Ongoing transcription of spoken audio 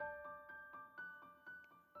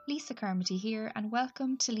Lisa Carmody here, and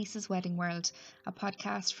welcome to Lisa's Wedding World, a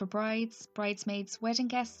podcast for brides, bridesmaids, wedding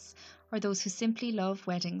guests, or those who simply love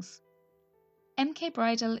weddings. MK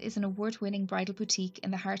Bridal is an award-winning bridal boutique in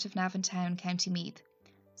the heart of Navan Town, County Meath.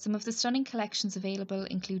 Some of the stunning collections available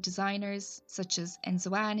include designers such as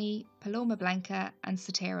Enzoani, Paloma Blanca, and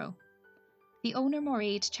Sotero. The owner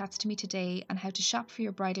Mairead chats to me today on how to shop for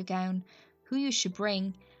your bridal gown, who you should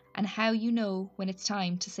bring, and how you know when it's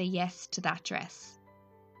time to say yes to that dress.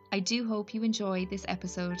 I do hope you enjoy this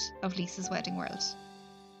episode of Lisa's Wedding World.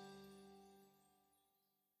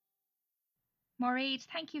 Mairead,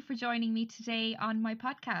 thank you for joining me today on my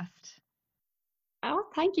podcast. Oh,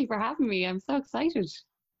 thank you for having me. I'm so excited.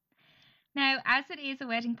 Now, as it is a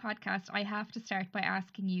wedding podcast, I have to start by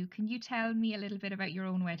asking you, can you tell me a little bit about your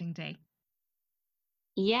own wedding day?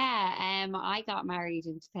 Yeah, I got married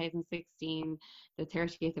in 2016, the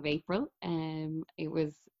 30th of April. It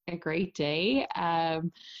was a great day. Our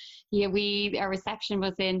reception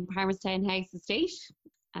was in Palmerstown House Estate,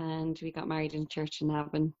 and we got married in church in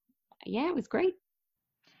Navan. Yeah, it was great.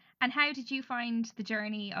 And how did you find the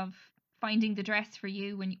journey of finding the dress for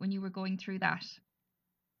you when you were going through that?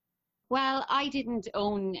 Well, I didn't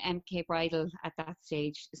own MK Bridal at that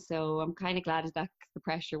stage, so I'm kind of glad of that 'cause the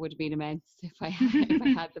pressure would have been immense if I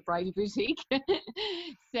had the bridal boutique.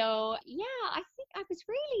 So yeah, I think I was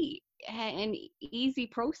really an easy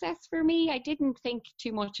process for me. I didn't think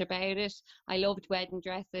too much about it. I loved wedding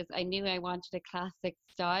dresses. I knew I wanted a classic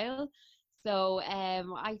style, so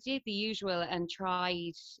I did the usual and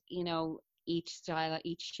tried, each style,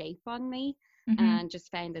 each shape on me. And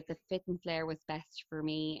just found that the fit and flare was best for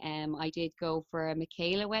me. I did go for a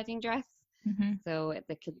Michaela wedding dress, so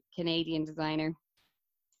the Canadian designer.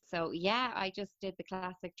 So yeah, I just did the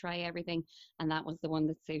classic, try everything, and that was the one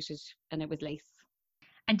that suited, and it was lace.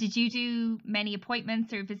 And did you do many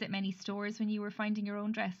appointments or visit many stores when you were finding your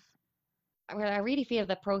own dress? Well, I really feel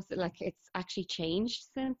the process, like it's actually changed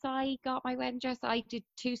since I got my wedding dress. I did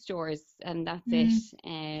two stores, and that's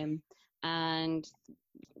it. And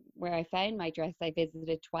where I found my dress, I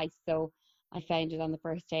visited twice. So I found it on the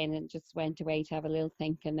first day and then just went away to have a little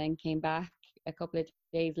think and then came back a couple of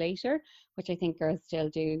days later, which I think girls still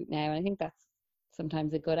do now. And I think that's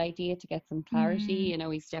sometimes a good idea to get some clarity,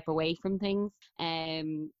 we step away from things.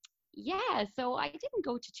 Yeah, so I didn't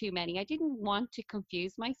go to too many. I didn't want to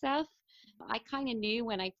confuse myself. I kind of knew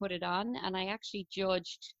when I put it on, and I actually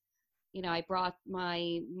judged. I brought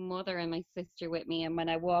my mother and my sister with me, and when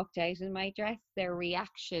I walked out in my dress, their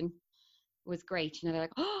reaction was great. They're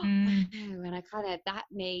like, "Oh, wow!" And I kind of that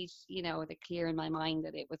made the clear in my mind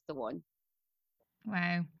that it was the one.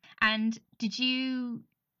 Wow. And did you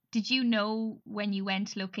know when you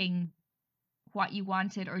went looking what you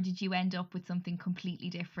wanted, or did you end up with something completely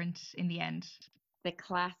different in the end? The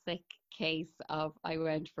classic case of I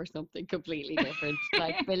went for something completely different.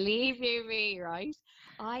 Like, believe you me, right?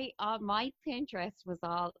 I my Pinterest was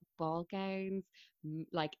all ball gowns,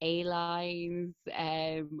 like A lines,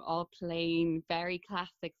 all plain, very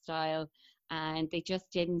classic style, and they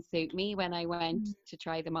just didn't suit me when I went to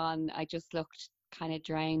try them on. I just looked kind of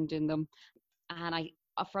drowned in them, and I.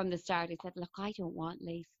 From the start, I said, "Look, I don't want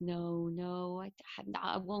lace. No, no,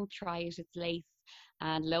 I won't try it. It's lace."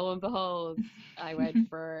 And lo and behold, I went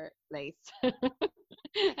for lace.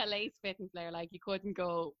 A lace fit and flare, like you couldn't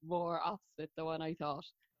go more opposite the one I thought.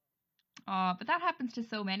 Oh, but that happens to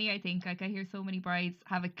so many, I think. Like I hear so many brides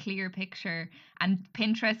have a clear picture and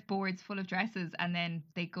Pinterest boards full of dresses and then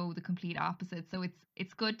they go the complete opposite. So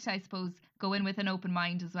it's good to, I suppose, go in with an open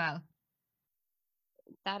mind as well.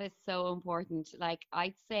 That is so important. Like,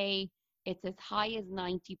 I'd say it's as high as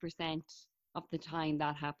 90% of the time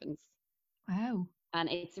that happens. Wow. And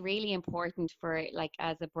it's really important for, like,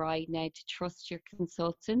 as a bride now to trust your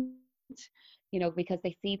consultant, because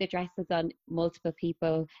they see the dresses on multiple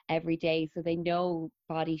people every day. So they know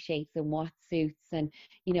body shapes and what suits, and,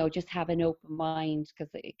 just have an open mind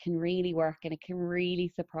because it can really work and it can really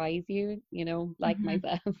surprise you, like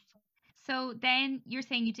myself. So then you're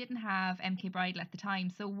saying you didn't have MK Bridal at the time.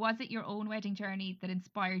 So was it your own wedding journey that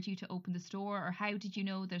inspired you to open the store, or how did you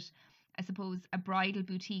know that, I suppose, a bridal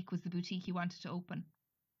boutique was the boutique you wanted to open?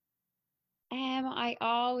 I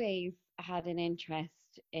always had an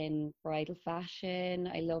interest in bridal fashion.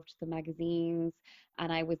 I loved the magazines,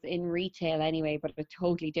 and I was in retail anyway, but a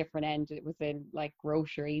totally different end. It was in like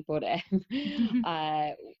grocery, but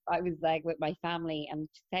I was like with my family. And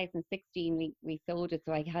 2016, we sold it,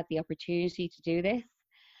 so I had the opportunity to do this.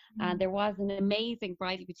 And there was an amazing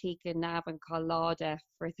bridal boutique in Navan called Lauda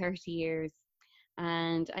for 30 years.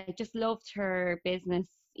 And I just loved her business.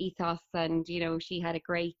 ethos, and she had a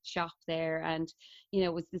great shop there, and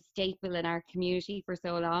it was the staple in our community for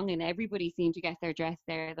so long, and everybody seemed to get their dress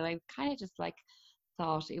there, that I kind of just like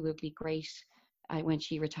thought it would be great, when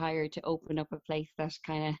she retired, to open up a place that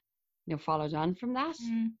kind of followed on from that.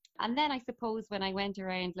 Mm. And then I suppose when I went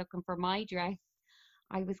around looking for my dress,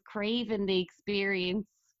 I was craving the experience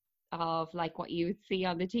of like what you would see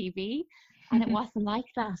on the TV, and it wasn't like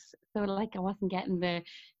that. So like I wasn't getting the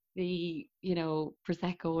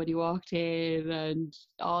prosecco when you walked in, and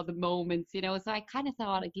all the moments. So I kind of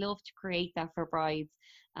thought I'd love to create that for brides,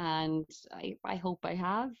 and I hope I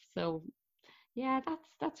have. So yeah,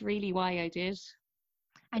 that's really why I did.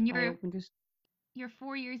 And I opened it. you're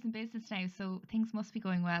 4 years in business now, so things must be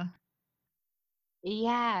going well.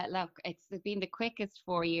 Yeah, look, it's been the quickest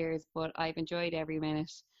 4 years, but I've enjoyed every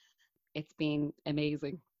minute. It's been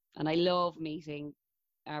amazing. And I love meeting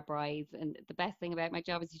our brides. And the best thing about my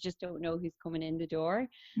job is you just don't know who's coming in the door,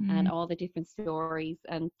 and Mm. all the different stories.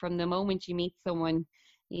 And from the moment you meet someone,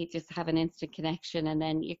 you just have an instant connection. And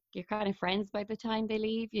then you're kind of friends by the time they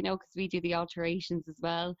leave, because we do the alterations as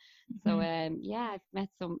well. So, Mhm. yeah, I've met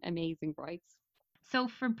some amazing brides. So,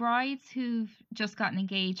 for brides who've just gotten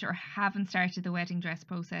engaged or haven't started the wedding dress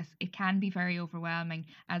process, it can be very overwhelming,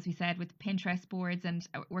 as we said, with Pinterest boards, and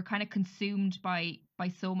we're kind of consumed by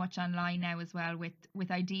so much online now as well,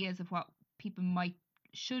 with ideas of what people might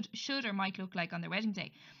should or might look like on their wedding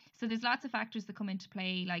day. So there's lots of factors that come into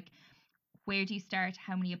play, like where do you start,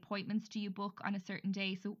 how many appointments do you book on a certain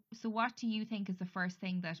day. So what do you think is the first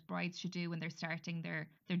thing that brides should do when they're starting their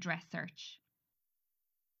dress search?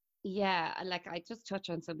 Yeah, and like I just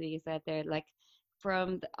touch on something you said there. Like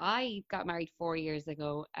I got married 4 years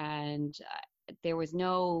ago, and there was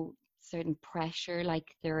no certain pressure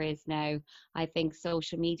like there is now. I think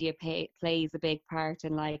social media plays a big part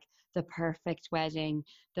in like the perfect wedding,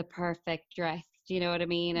 the perfect dress. Do you know what I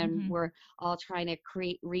mean? And Hmm. we're all trying to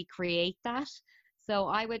recreate that. So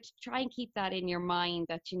I would try and keep that in your mind,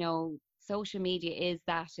 that social media is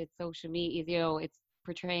that, it's social media. It's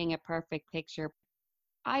portraying a perfect picture.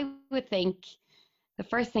 I would think the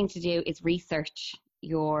first thing to do is research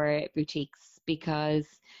your boutiques,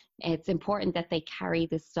 because it's important that they carry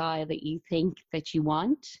the style that you think that you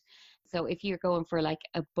want. So if you're going for like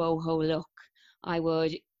a boho look, I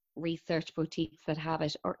would research boutiques that have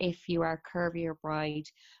it. Or if you are a curvier bride,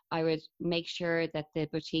 I would make sure that the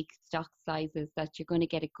boutique stock sizes, that you're going to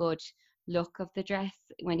get a good look of the dress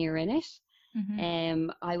when you're in it.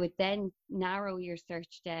 Hmm. I would then narrow your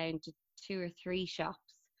search down to two or three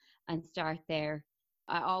shops and start there.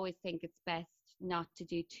 I always think it's best not to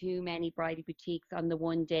do too many bridal boutiques on the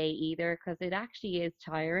one day either, because it actually is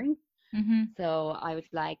tiring. Hmm. So I would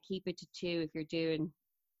like keep it to two if you're doing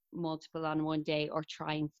multiple on one day, or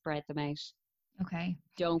try and spread them out. Okay.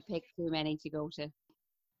 Don't pick too many to go to.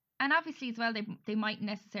 And obviously as well, they might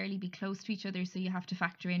necessarily be close to each other, so you have to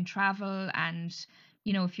factor in travel, and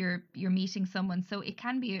if you're meeting someone, so it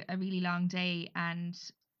can be a really long day, and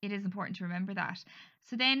it is important to remember that.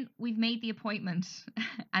 So then we've made the appointment,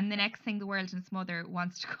 and the next thing, the world and its mother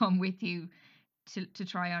wants to come with you to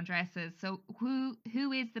try on dresses. So who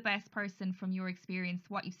is the best person from your experience,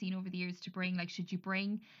 what you've seen over the years, to bring? Like, should you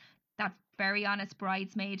bring that very honest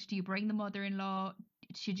bridesmaid? Do you bring the mother-in-law?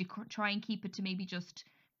 Should you try and keep it to maybe just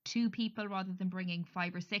two people rather than bringing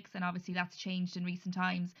five or six? And obviously that's changed in recent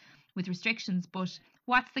times with restrictions. But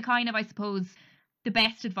what's the kind of, I suppose, the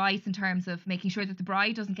best advice in terms of making sure that the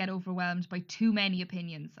bride doesn't get overwhelmed by too many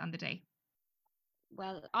opinions on the day?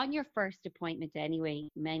 Well, on your first appointment anyway,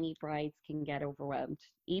 many brides can get overwhelmed.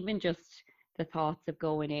 Even just the thoughts of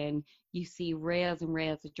going in, you see rails and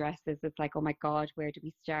rails of dresses. It's like, oh my God, where do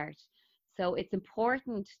we start? So it's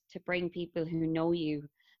important to bring people who know you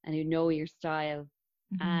and who know your style,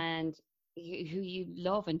 Hmm. and who you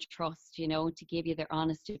love and trust, to give you their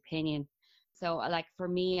honest opinion. So, like for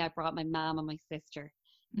me, I brought my mom and my sister.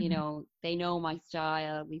 Hmm. They know my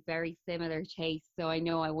style. We very similar tastes, so I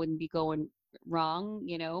know I wouldn't be going wrong.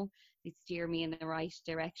 They steer me in the right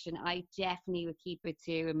direction. I definitely would keep it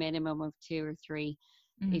to a minimum of two or three.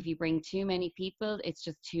 Mm. If you bring too many people, it's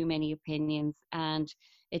just too many opinions, and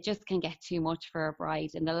it just can get too much for a bride.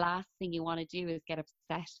 And the last thing you want to do is get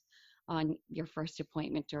upset on your first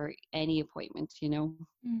appointment or any appointment. Mm.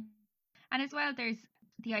 And as well, there's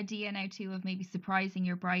the idea now too of maybe surprising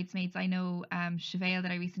your bridesmaids. I know Chevelle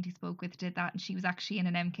that I recently spoke with did that, and she was actually in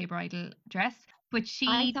an MK bridal dress. But I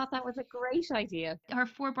she thought that was a great idea. her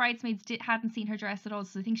four bridesmaids hadn't seen her dress at all,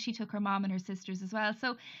 so I think she took her mom and her sisters as well.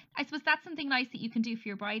 So I suppose that's something nice that you can do for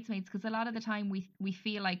your bridesmaids, because a lot of the time we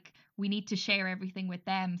feel like we need to share everything with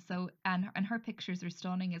them. So and her pictures are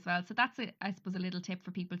stunning as well. So that's I suppose a little tip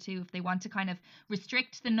for people too, if they want to kind of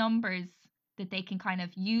restrict the numbers, that they can kind of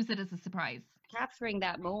use it as a surprise. Capturing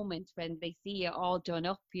that moment when they see it all done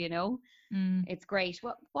up, you know. Mm. It's great.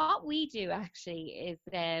 What we do actually is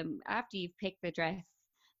after you've picked the dress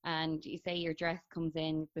and you say your dress comes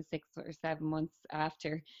in the 6 or 7 months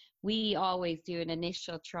after, we always do an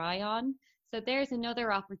initial try on. So there's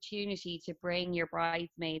another opportunity to bring your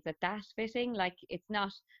bridesmaids at that fitting. Like it's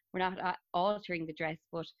not, we're not altering the dress,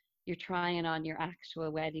 but you're trying on your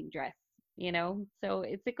actual wedding dress, you know? So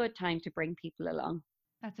it's a good time to bring people along.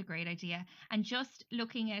 That's a great idea. And just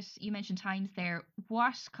looking at, you mentioned times there,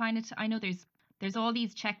 what kind of, I know there's all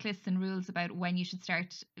these checklists and rules about when you should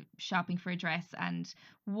start shopping for a dress, and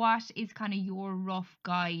what is kind of your rough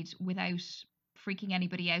guide without freaking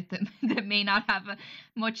anybody out that that may not have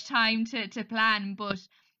much time to plan. But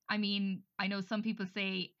I mean, I know some people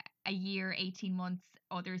say a year, 18 months,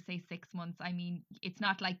 others say 6 months. I mean, it's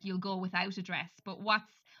not like you'll go without a dress, but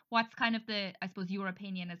what's kind of the, I suppose, your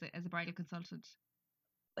opinion as a bridal consultant?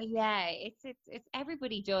 But yeah, it's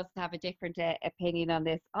everybody does have a different opinion on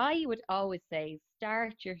this. I would always say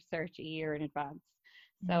start your search a year in advance.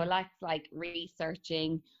 So Mhm. that's like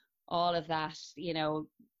researching all of that, you know,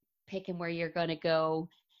 picking where you're going to go,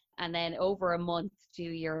 and then over a month do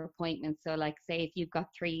your appointments. So like say if you've got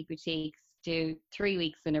three boutiques, do 3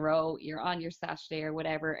 weeks in a row, you're on your Saturday or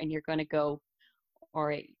whatever, and you're going to go,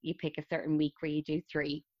 or you pick a certain week where you do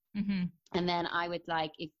three. Mhm. And then I would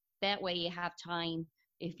like, if that way you have time,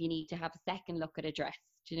 if you need to have a second look at a dress,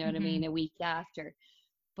 do you know what I mean, Mhm. a week after.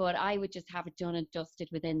 But I would just have it done and dusted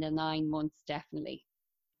within the 9 months, definitely.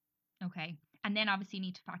 Okay. And then obviously you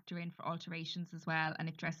need to factor in for alterations as well, and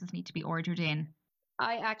if dresses need to be ordered in.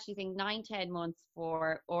 I actually think 9, 10 months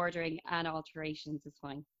for ordering and alterations is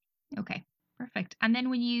fine. Okay. Perfect. And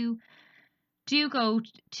then when you do go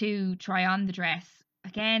to try on the dress,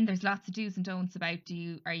 again, there's lots of do's and don'ts about,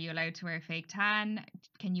 are you allowed to wear a fake tan?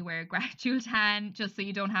 Can you wear a gradual tan just so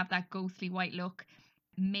you don't have that ghostly white look?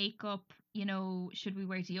 Makeup, should we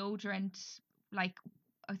wear deodorant? Like,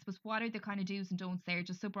 I suppose, what are the kind of do's and don'ts there,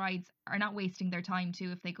 just so brides are not wasting their time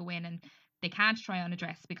too if they go in and they can't try on a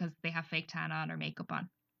dress because they have fake tan on or makeup on.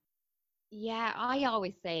 Yeah, I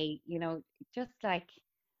always say, you know, just like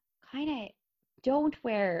kind of don't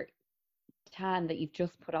wear tan that you've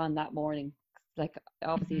just put on that morning. Like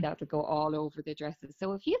obviously Mhm. that'll go all over the dresses.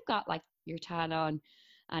 So if you've got like your tan on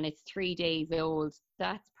and it's 3 days old,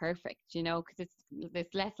 that's perfect, you know, because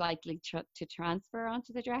it's less likely to transfer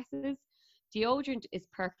onto the dresses. Deodorant is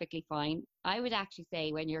perfectly fine. I would actually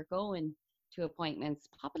say when you're going to appointments,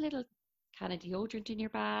 pop a little kind of deodorant in your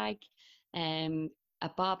bag, um, a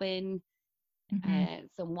bobbin, Mhm.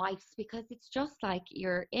 some wipes, because it's just like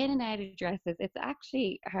you're in and out of dresses. It's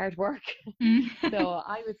actually hard work. So Mm.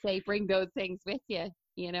 I would say bring those things with you,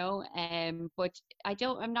 you know. But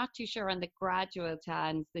I'm not too sure on the gradual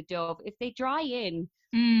tans, the Dove. If they dry in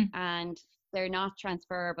Mm. and they're not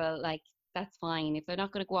transferable, like that's fine. If they're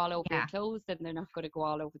not going to go all over your Yeah. clothes, then they're not going to go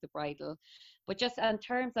all over the bridal. But just in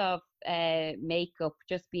terms of makeup,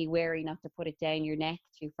 just be wary not to put it down your neck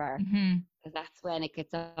too far, Mhm. because that's when it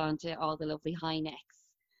gets onto all the lovely high necks.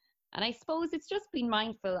 And I suppose it's just being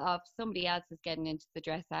mindful of somebody else is getting into the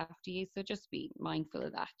dress after you. So just be mindful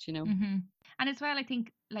of that, you know. Mhm. And as well, I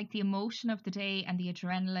think like the emotion of the day and the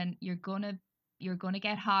adrenaline, you're gonna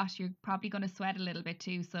get hot. You're probably gonna sweat a little bit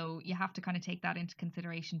too. So you have to kind of take that into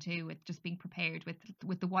consideration too, with just being prepared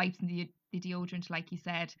with the wipes and the deodorant, like you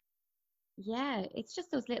said. Yeah, it's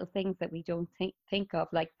just those little things that we don't think of.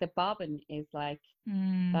 Like the bobbin is like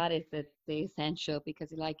Mm. that is the essential,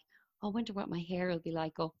 because you're like, oh, I wonder what my hair will be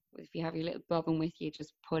like up. If you have your little bobbin with you,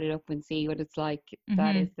 just put it up and see what it's like.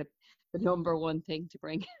 That is Mhm. the number one thing to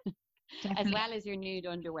bring, as Definitely. well as your nude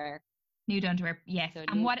underwear. Nude underwear, yes. So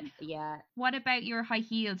And nude, yeah. what about your high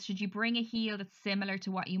heels? Should you bring a heel that's similar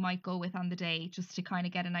to what you might go with on the day, just to kind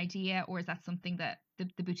of get an idea, or is that something that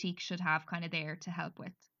the boutique should have kind of there to help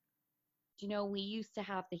with? You know, we used to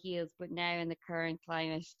have the heels, but now in the current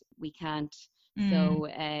climate, we can't. Mm. So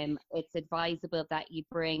it's advisable that you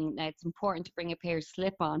bring, now it's important to bring a pair of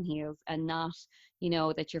slip-on heels and not, you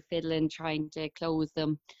know, that you're fiddling trying to close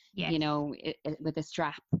them, you Yes. know, with a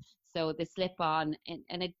strap. So the slip-on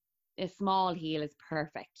and a small heel is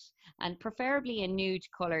perfect, and preferably a nude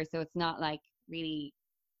color. So it's not like really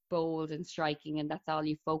bold and striking and that's all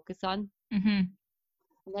you focus on. Mhm.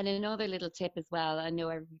 And then another little tip as well, I know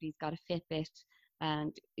everybody's got a Fitbit.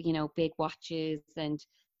 and, you know, big watches and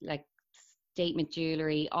like statement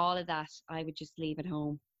jewelry, all of that, I would just leave at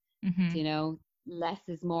home. Hmm. You know, less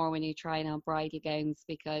is more when you're trying on bridal gowns,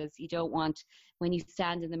 because you don't want, when you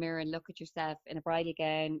stand in the mirror and look at yourself in a bridal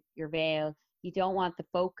gown, your veil, you don't want the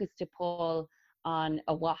focus to pull on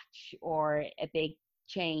a watch or a big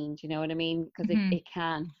chain. You know what I mean? Because Hmm. it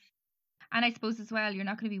can. And I suppose as well, you're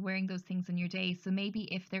not going to be wearing those things on your day. So maybe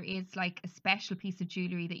if there is like a special piece of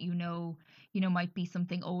jewelry that might be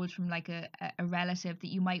something old from like a relative that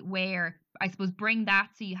you might wear, I suppose bring that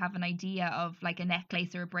so you have an idea of like a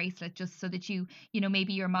necklace or a bracelet, just so that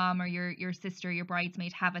maybe your mom or your sister, your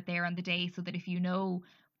bridesmaid have it there on the day, so that if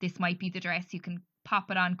this might be the dress, you can pop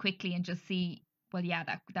it on quickly and just see, well, yeah,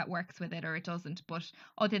 that works with it or it doesn't. But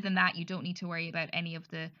other than that, you don't need to worry about any of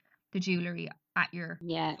the jewelry at your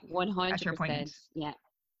Yeah, appointment. 100%. Yeah.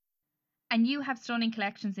 And you have stunning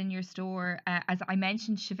collections in your store. As I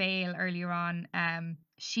mentioned, Chevelle earlier on,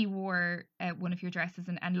 she wore one of your dresses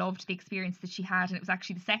and loved the experience that she had. And it was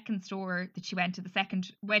actually the second store that she went to, the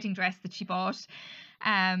second wedding dress that she bought.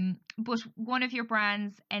 But one of your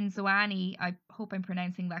brands, Enzoani, I hope I'm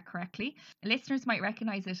pronouncing that correctly. Listeners might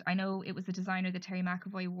recognize it. I know it was a designer that Terry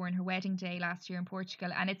McAvoy wore on her wedding day last year in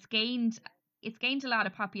Portugal, and it's gained a lot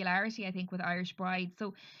of popularity, I think, with Irish brides.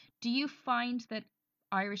 So, do you find that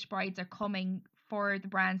Irish brides are coming for the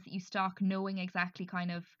brands that you stock, knowing exactly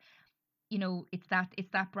kind of, it's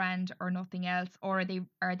that brand or nothing else, or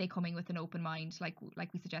are they coming with an open mind,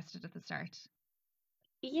 like we suggested at the start?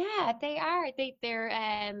 Yeah, they are.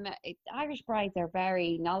 Irish brides are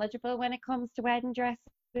very knowledgeable when it comes to wedding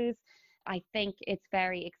dresses. I think it's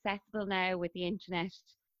very accessible now with the internet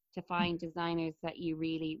to find designers that you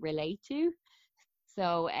really relate to.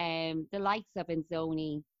 So the likes of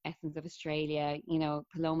Inzoni, Essence of Australia, you know,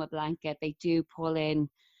 Paloma Blanket, they do pull in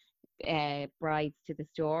brides to the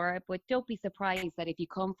store. But don't be surprised that if you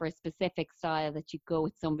come for a specific style, that you go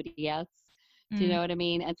with somebody else. Do you Mm, know what I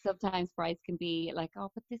mean? And sometimes brides can be like,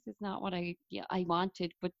 "Oh, but this is not what I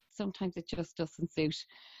wanted." But sometimes it just doesn't suit.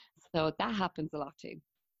 So that happens a lot too.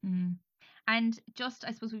 mm. And just,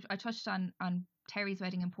 I suppose I touched on Terry's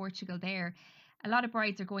wedding in Portugal there. A lot of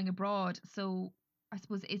brides are going abroad, so I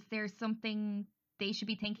suppose, is there something they should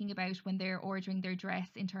be thinking about when they're ordering their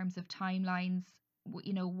dress in terms of timelines?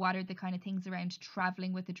 What are the kind of things around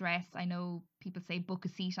traveling with the dress? I know people say book a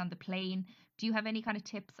seat on the plane. Do you have any kind of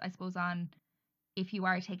tips, I suppose, on if you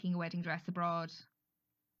are taking a wedding dress abroad?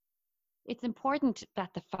 It's important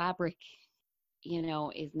that the fabric, you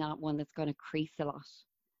know, is not one that's going to crease a lot.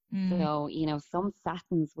 Mm, So, you know, some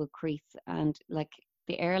satins will crease, and like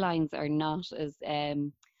the airlines are not as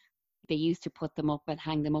they used to put them up and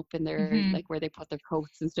hang them up in their, hmm. like where they put their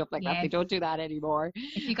coats and stuff like that. They Yes. don't do that anymore.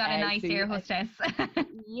 If you got a nice air hostess.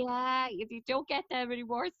 Yeah, you don't get them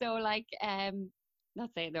anymore. So like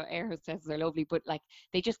not saying the air hostesses are lovely, but like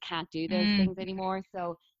they just can't do those Mm, things anymore.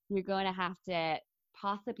 So you're going to have to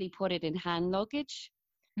possibly put it in hand luggage.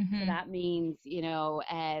 So hmm. that means, you know,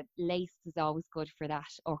 lace is always good for that,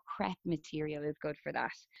 or crepe material is good for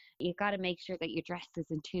that. You got to make sure that your dress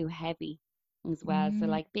isn't too heavy as well. So, Mm,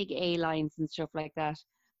 like big A lines and stuff like that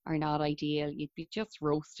are not ideal. You'd be just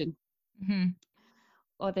roasting. hmm.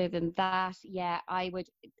 Other than that, yeah,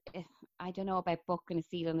 eh, I don't know about booking a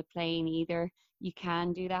seat on the plane either. You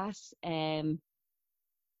can do that,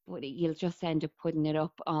 but you'll just end up putting it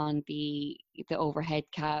up on the overhead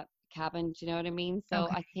cabin. Do you know what I mean? So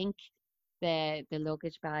Okay. I think the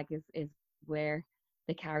luggage bag is where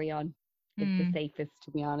the carry on is the Mm. safest,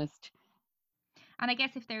 to be honest. And I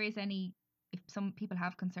guess if some people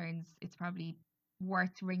have concerns, it's probably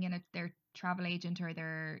worth ringing at their travel agent or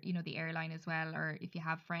the airline as well, or if you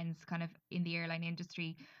have friends kind of in the airline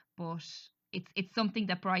industry. But it's something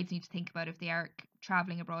that brides need to think about if they are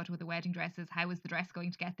traveling abroad with a wedding dress, is how is the dress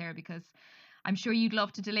going to get there? Because I'm sure you'd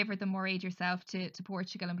love to deliver them or aid yourself to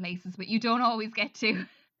Portugal and places, but you don't always get to.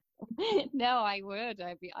 No, I would.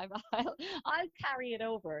 I'll carry it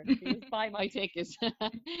over. Just buy my ticket.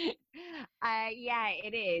 Yeah,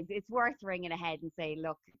 it is. It's worth ringing ahead and say,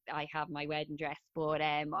 look, I have my wedding dress, but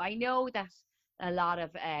I know that a lot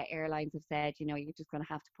of airlines have said, you know, you're just going to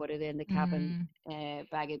have to put it in the cabin Mm,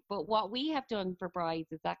 baggage. But what we have done for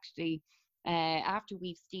brides is actually, after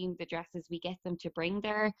we've steamed the dresses, we get them to bring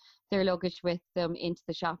their luggage with them into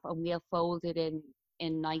the shop, and we'll fold it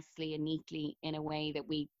in nicely and neatly in a way that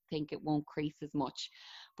we think it won't crease as much.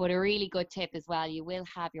 But a really good tip as well, you will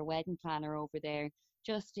have your wedding planner over there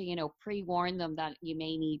just to, you know, pre-warn them that you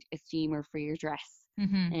may need a steamer for your dress.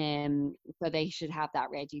 hmm. So they should have that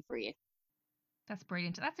ready for you. That's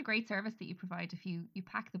brilliant. That's a great service that you provide if you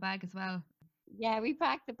pack the bag as well. Yeah, we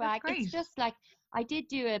packed the That's bag. It's great. just like I did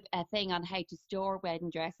do a thing on how to store wedding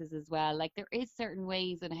dresses as well. Like there is certain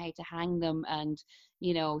ways on how to hang them and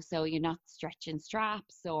so you're not stretching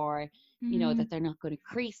straps or Mm, that they're not going to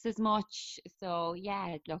crease as much. So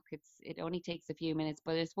yeah, look, it only takes a few minutes,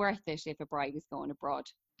 but it's worth it if a bride is going abroad.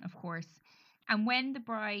 of course. And when the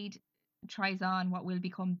bride tries on what will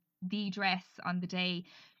become the dress on the day,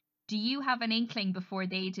 do you have an inkling before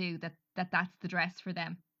they do that's the dress for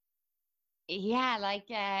them? Yeah, like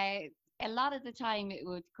a lot of the time it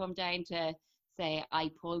would come down to say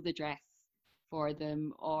I pull the dress for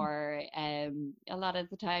them, or a lot of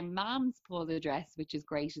the time moms pull the dress, which is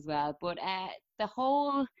great as well. But the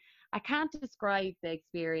whole, I can't describe the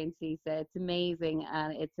experience, Lisa. It's amazing,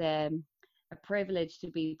 and it's a privilege to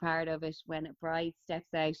be part of it when a bride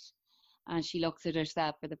steps out and she looks at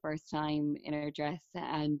herself for the first time in her dress,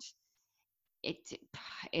 and it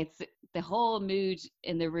it's the whole mood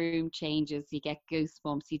in the room changes. You get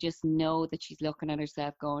goosebumps. You just know that she's looking at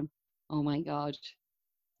herself going, oh my god,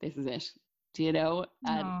 this is it. Do you know?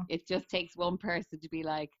 And Oh, it just takes one person to be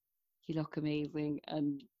like, you look amazing.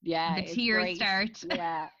 And and yeah, the it's tears great. start.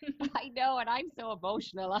 Yeah, I know, and I'm so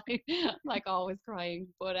emotional. I'm like always crying,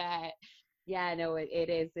 but yeah, no, it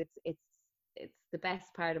is. It's the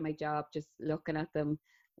best part of my job, just looking at them,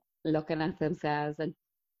 looking at themselves. And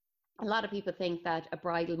a lot of people think that a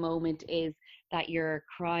bridal moment is that you're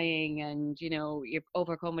crying and you're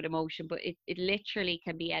overcome with emotion, but it literally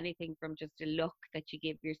can be anything from just a look that you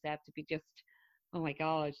give yourself to be just, oh my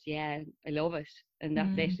god, yeah, I love it, and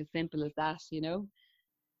that's it, Mm. as simple as that.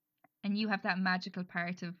 And you have that magical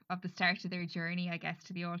part of the start of their journey, I guess,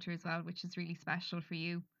 to the altar as well, which is really special for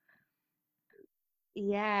you.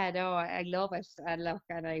 Yeah, no, I love it, and look,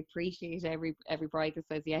 and I appreciate every bride that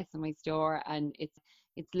says yes in my store, and it's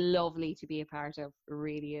lovely to be a part of. It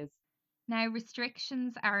really is. Now,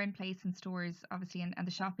 restrictions are in place in stores, obviously, and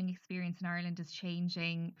the shopping experience in Ireland is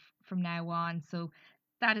changing from now on. So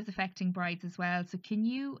that is affecting brides as well. So, can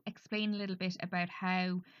you explain a little bit about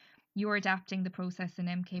how you're adapting the process in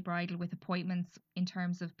MK Bridal with appointments in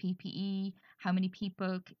terms of PPE? How many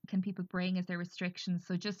people can people bring? Is there restrictions?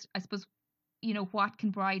 So, just I suppose what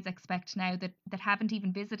can brides expect now that haven't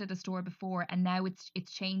even visited a store before, and now it's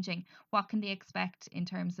changing. What can they expect in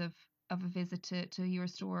terms of a visit to your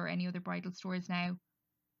store or any other bridal stores now?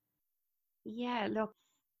 Yeah, look,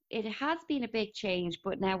 it has been a big change,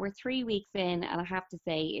 but now we're 3 weeks in, and I have to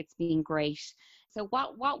say it's been great. So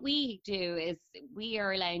what we do is we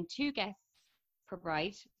are allowing two guests per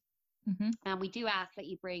bride, Hmm. and we do ask that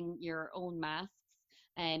you bring your own masks.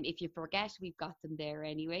 And if you forget, we've got them there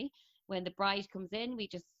anyway. When the bride comes in, we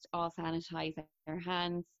just all sanitize our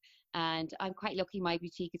hands. And I'm quite lucky; my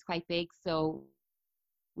boutique is quite big, so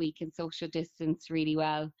we can social distance really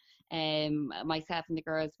well. Myself and the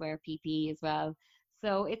girls wear PPE as well.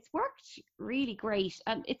 So it's worked really great.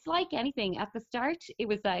 And it's like anything. At the start, it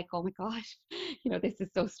was like, oh my gosh, this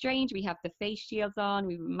is so strange. We have the face shields on,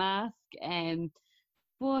 we have a mask.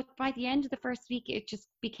 But by the end of the first week, it just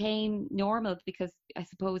became normal, because I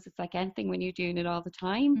suppose it's like anything when you're doing it all the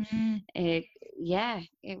time. Mm, It, yeah,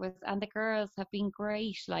 it was, and the girls have been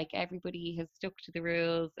great. Like everybody has stuck to the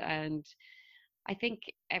rules, and I think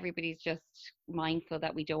everybody's just mindful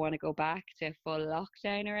that we don't want to go back to full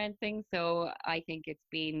lockdown or anything. So I think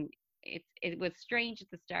it was strange at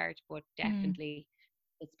the start, but mm. definitely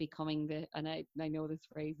it's becoming and I know this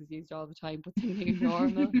phrase is used all the time, but the new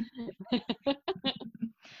normal.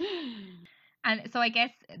 And so I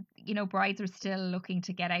guess brides are still looking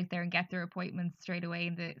to get out there and get their appointments straight away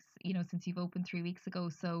in the since you've opened 3 weeks ago.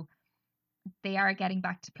 So they are getting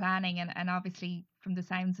back to planning, and obviously from the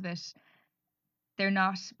sounds of it, they're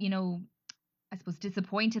not I suppose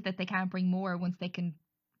disappointed that they can't bring more once they can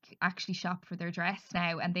actually shop for their dress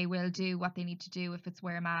now, and they will do what they need to do if it's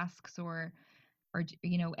wear masks or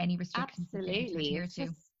any restrictions that they need to Absolutely. adhere It's to.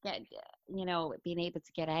 just being able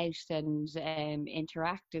to get out and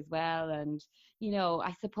interact as well. And,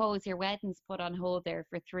 I suppose your wedding's put on hold there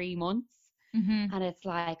for 3 months. Hmm. And it's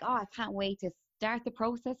like, oh, I can't wait to start the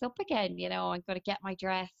process up again. I'm going to get my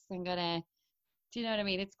dress. Do you know what I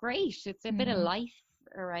mean? It's great. It's a bit of Hmm. life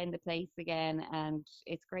around the place again. And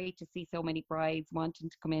it's great to see so many brides wanting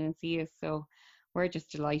to come in and see us. So we're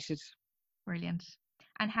just delighted. Brilliant.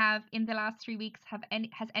 And have in the last 3 weeks has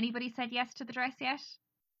anybody said yes to the dress yet?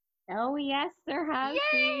 Oh, yes, there has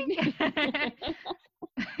been. Yay!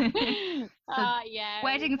 So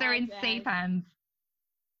Yeah, we've weddings are had in safe hands.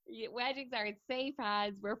 weddings are in safe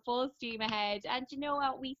hands. We're full steam ahead, and you know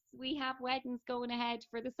what? We have weddings going ahead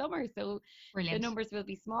for the summer, so the Brilliant. numbers will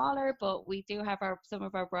be smaller, but we do have some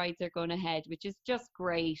of our brides are going ahead, which is just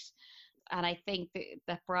great. and I think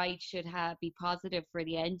that brides should be positive for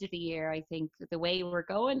the end of the year. I think the way we're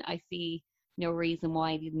going, I see no reason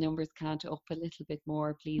why the numbers can't up a little bit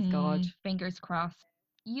more, please God. Fingers crossed.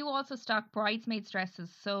 You also stock bridesmaids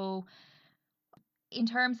dresses, so in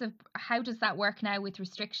terms of how does that work now with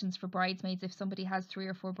restrictions for bridesmaids? If somebody has 3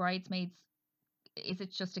 or 4 bridesmaids, is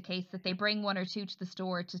it just a case that they bring 1 or 2 to the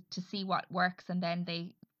store to see what works and then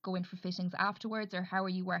they go in for fittings afterwards, or how are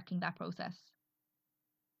you working that process?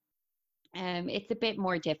 It's a bit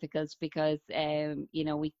more difficult because you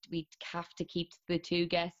know, we have to keep the 2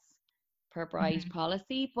 guests per bride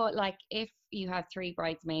policy. But like, if you have 3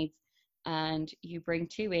 bridesmaids and you bring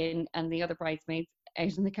 2 in and the other bridesmaids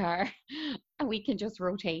out in the car, and we can just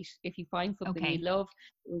rotate. If you find something you love,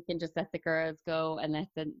 we can just let the girls go and let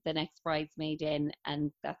the next bridesmaid in, and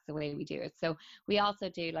that's the way we do it. So we also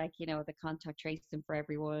do, like, you know, the contact tracing for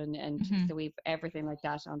everyone, and so we've everything like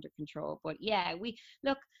that under control. But yeah, we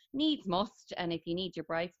look, needs must, and if you need your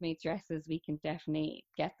bridesmaids dresses, we can definitely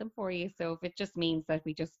get them for you. So if it just means that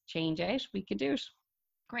we just change out, we can do it.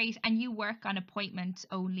 Great. And you work on appointment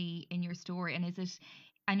only in your store, and is it,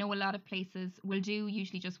 I know a lot of places will do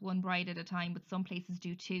usually just 1 bride at a time, but some places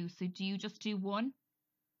do 2. So do you just do 1?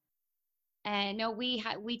 No, we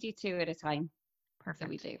do 2 at a time. Perfect. So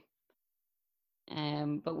we do.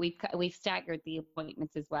 But we've staggered the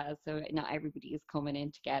appointments as well, so not everybody is coming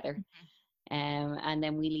in together. And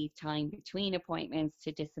then we leave time between appointments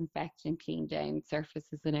to disinfect and clean down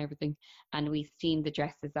surfaces and everything, and we steam the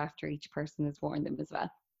dresses after each person has worn them as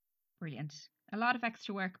well. Brilliant. A lot of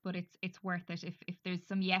extra work, but it's worth it if there's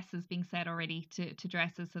some yeses being said already to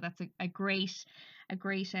dresses. So that's a great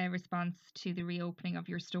response to the reopening of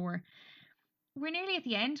your store. We're nearly at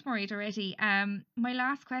the end, Mairead, already. My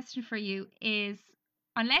last question for you is,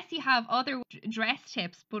 unless you have other dress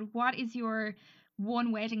tips, but what is your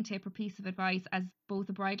one wedding tip or piece of advice as both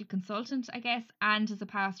a bridal consultant, I guess, and as a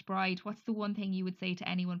past bride? What's the one thing you would say to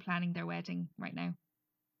anyone planning their wedding right now?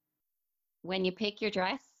 When you pick your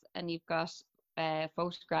dress and you've got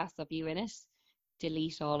photographs of you in it,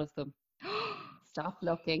 delete all of them. Stop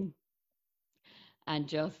looking, and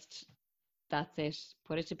just, that's it.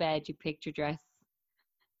 Put it to bed. You picked your dress,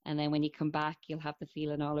 and then when you come back, you'll have the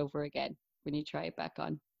feeling all over again when you try it back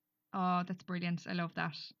on. Oh, that's brilliant. I love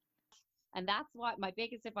that. And that's what my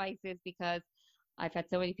biggest advice is, because I've had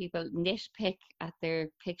so many people nitpick at their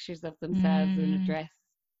pictures of themselves in a dress,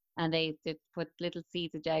 and they put little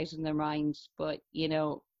seeds of doubt in their mind. But, you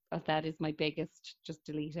know, that is my biggest, just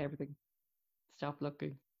delete everything. Stop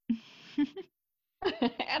looking.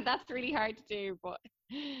 And that's really hard to do, but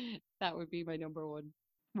that would be my number one.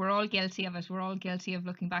 We're all guilty of it. We're all guilty of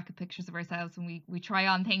looking back at pictures of ourselves and we try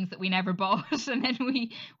on things that we never bought, and then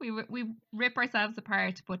we rip ourselves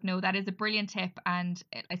apart. But no, that is a brilliant tip, and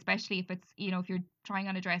especially if it's, you know, if you're trying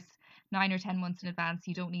on a dress 9 or 10 months in advance,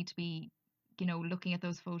 you don't need to be, you know, looking at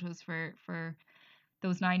those photos for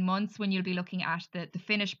those 9 months. When you'll be looking at the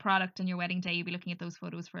finished product on your wedding day, you'll be looking at those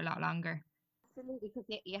photos for a lot longer. Absolutely,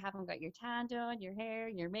 because you haven't got your tan done, your hair,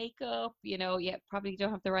 your makeup, you know, you probably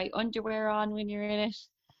don't have the right underwear on when you're in it.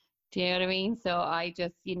 Do you know what I mean? So I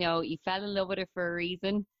just, you know, you fell in love with it for a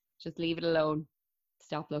reason. Just leave it alone.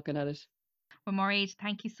 Stop looking at it. Well, Mairead,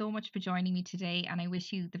 thank you so much for joining me today, and I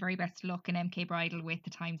wish you the very best of luck in MK Bridal with the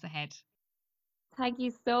times ahead. Thank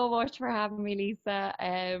you so much for having me, Lisa.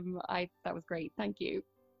 That was great. Thank you.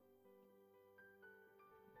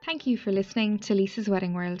 Thank you for listening to Lisa's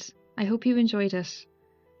Wedding World. I hope you enjoyed it.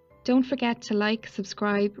 Don't forget to like,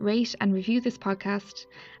 subscribe, rate and review this podcast.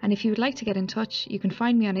 And if you would like to get in touch, you can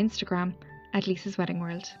find me on Instagram at Lisa's Wedding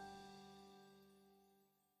World.